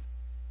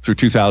 through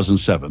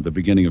 2007, the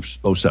beginning of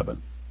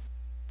 2007.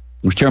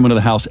 I was chairman of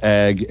the House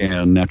Ag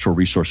and Natural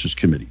Resources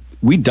Committee.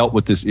 We dealt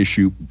with this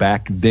issue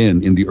back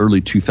then in the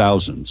early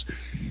 2000s,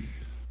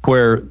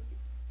 where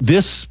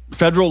this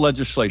federal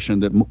legislation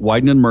that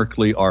Wyden and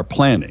Merkley are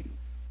planning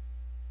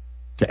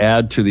to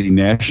add to the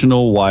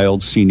National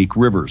Wild Scenic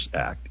Rivers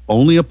Act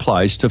only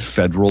applies to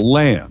federal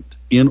land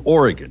in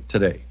Oregon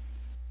today.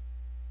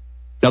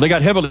 Now, they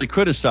got heavily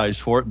criticized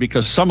for it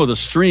because some of the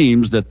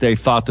streams that they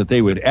thought that they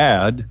would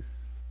add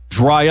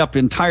dry up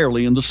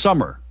entirely in the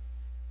summer.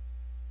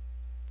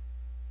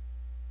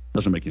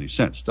 Doesn't make any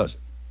sense, does it?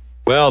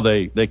 Well,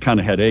 they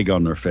kind of had egg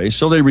on their face,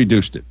 so they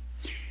reduced it.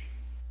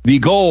 The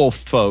goal,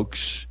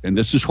 folks, and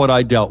this is what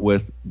I dealt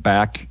with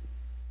back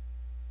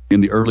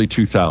in the early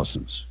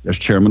 2000s as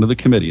chairman of the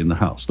committee in the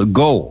House. The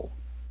goal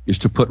is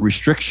to put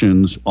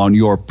restrictions on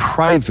your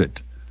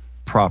private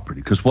property,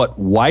 because what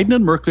Wyden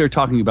and Merkley are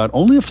talking about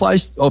only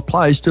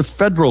applies to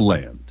federal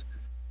land.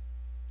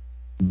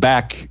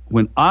 Back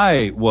when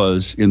I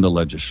was in the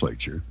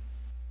legislature,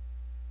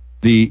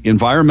 the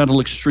environmental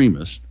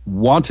extremists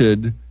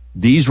wanted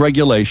these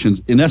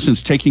regulations, in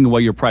essence, taking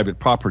away your private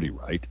property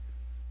right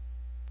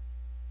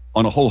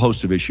on a whole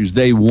host of issues.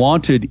 They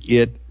wanted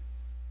it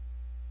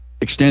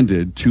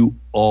extended to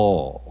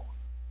all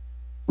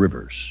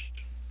rivers.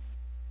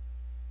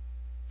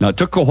 Now, it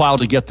took a while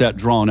to get that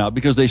drawn out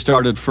because they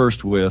started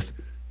first with,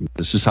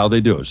 this is how they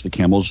do it. It's the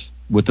camels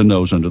with the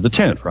nose under the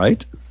tent,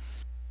 right?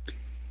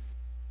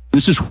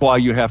 This is why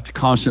you have to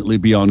constantly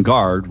be on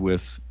guard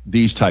with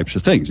these types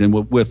of things. And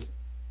with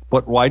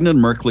what Wyden and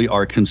Merkley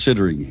are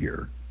considering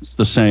here, it's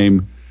the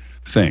same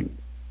thing.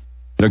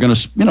 They're going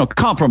to,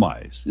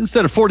 compromise.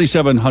 Instead of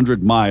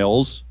 4,700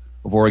 miles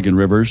of Oregon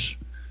rivers,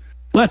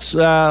 let's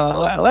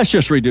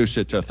just reduce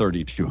it to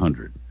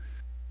 3,200.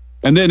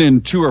 And then in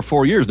 2 or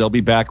 4 years, they'll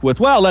be back with,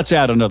 let's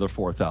add another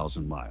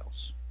 4,000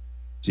 miles.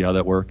 See how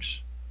that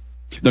works?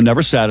 They're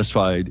never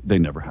satisfied. They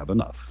never have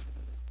enough.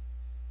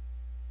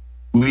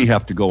 We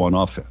have to go on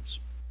offense.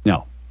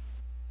 Now,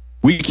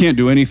 we can't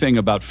do anything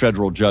about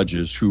federal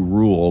judges who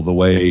rule the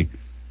way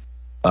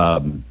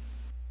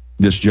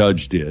this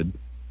judge did,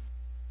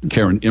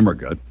 Karen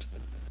Immergut,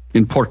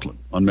 in Portland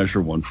on Measure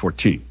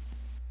 114.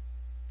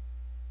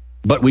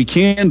 But we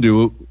can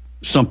do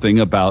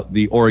something about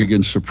the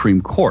Oregon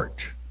Supreme Court,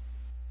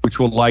 which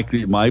will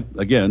likely,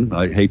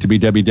 I hate to be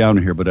Debbie Downer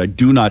here, but I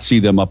do not see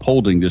them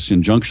upholding this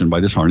injunction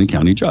by this Harney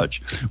County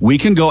judge. We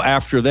can go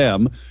after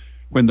them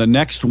when the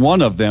next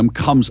one of them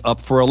comes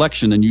up for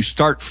election, and you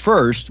start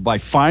first by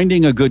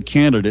finding a good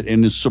candidate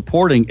and is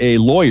supporting a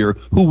lawyer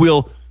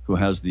who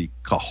has the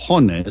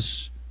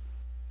cojones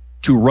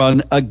to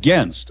run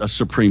against a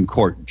Supreme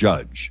Court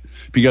judge,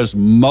 because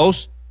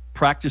most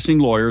practicing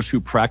lawyers who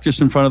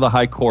practice in front of the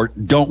high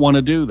court don't want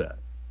to do that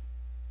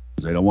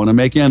because they don't want to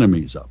make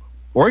enemies of them.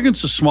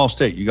 Oregon's a small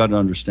state. You got to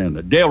understand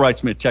that. Dale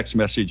writes me a text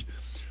message.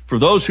 For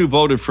those who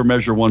voted for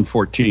Measure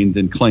 114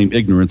 then claim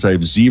ignorance, I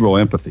have zero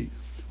empathy.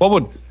 What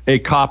would a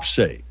cop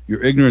say?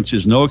 Your ignorance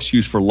is no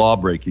excuse for law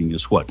breaking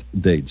is what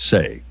they'd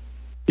say.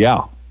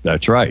 Yeah,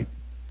 that's right.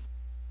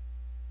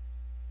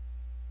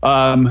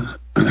 A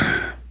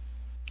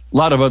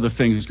lot of other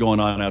things going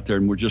on out there,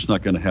 and we're just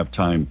not going to have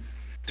time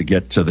to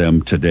get to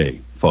them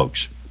today,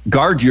 folks.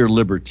 Guard your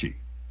liberty.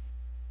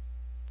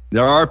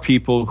 There are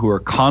people who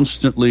are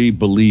constantly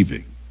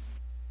believing.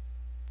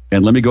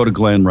 And let me go to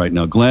Glenn right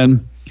now.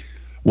 Glenn,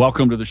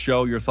 welcome to the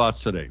show. Your thoughts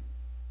today?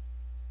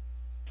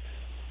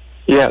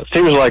 Yeah, it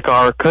seems like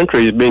our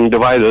country is being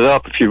divided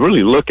up. If you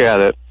really look at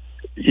it,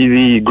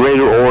 the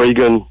greater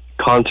Oregon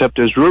concept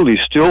is really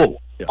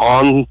still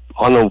on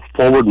a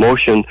forward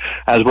motion,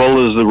 as well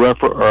as the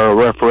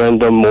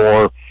referendum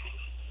or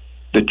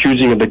the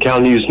choosing of the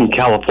counties in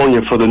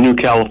California for the new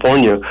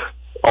California.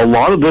 A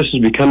lot of this is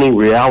becoming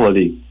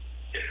reality.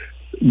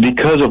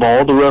 Because of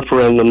all the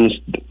referendums,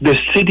 the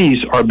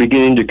cities are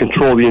beginning to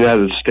control the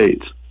United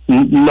States,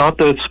 not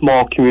the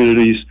small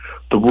communities,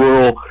 the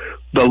rural.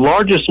 The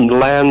largest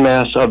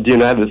landmass of the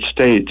United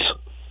States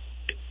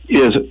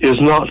is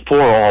not for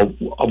all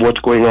of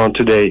what's going on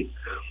today.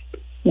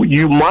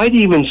 You might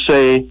even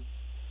say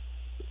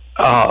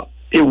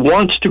it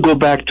wants to go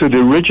back to the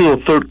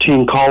original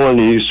 13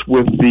 colonies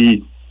with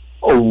the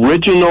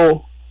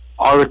original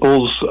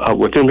articles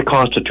within the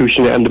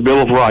Constitution and the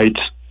Bill of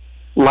Rights,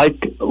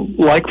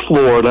 like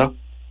Florida,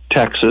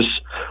 Texas.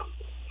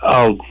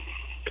 But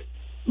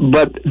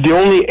the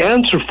only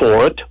answer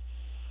for it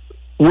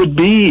would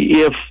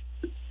be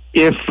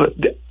if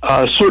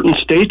certain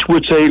states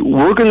would say,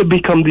 we're going to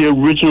become the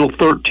original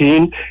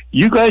 13.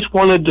 You guys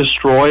want to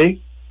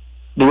destroy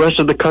the rest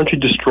of the country,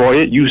 destroy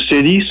it, you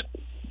cities,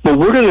 but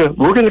we're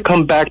going to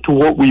come back to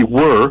what we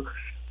were.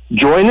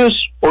 Join us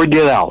or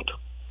get out.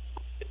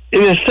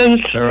 In a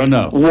sense, fair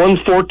enough.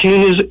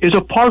 114 is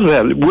a part of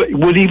that.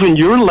 Would even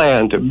your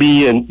land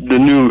be in the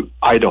new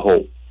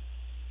Idaho,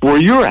 where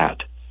you're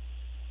at?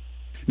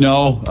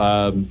 No,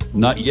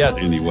 not yet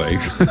anyway.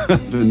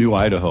 The new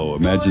Idaho.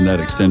 Imagine that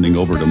extending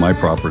over to my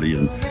property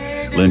in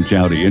Lynn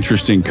County.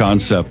 Interesting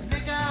concept.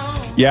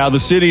 Yeah, the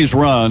cities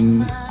run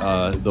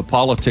the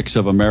politics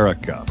of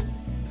America.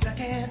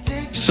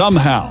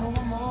 Somehow,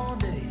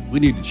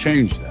 we need to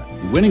change that.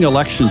 Winning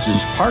elections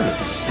is part of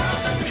it.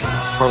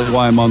 Partly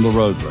why I'm on the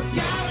road right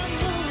now.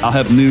 I'll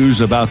have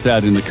news about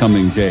that in the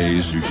coming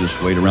days. You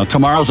just wait around.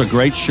 Tomorrow's a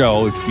great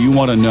show. If you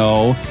want to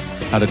know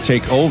how to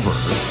take over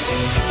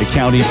the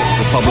county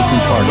Republican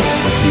Party,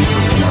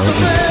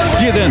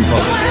 see you then,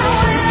 folks.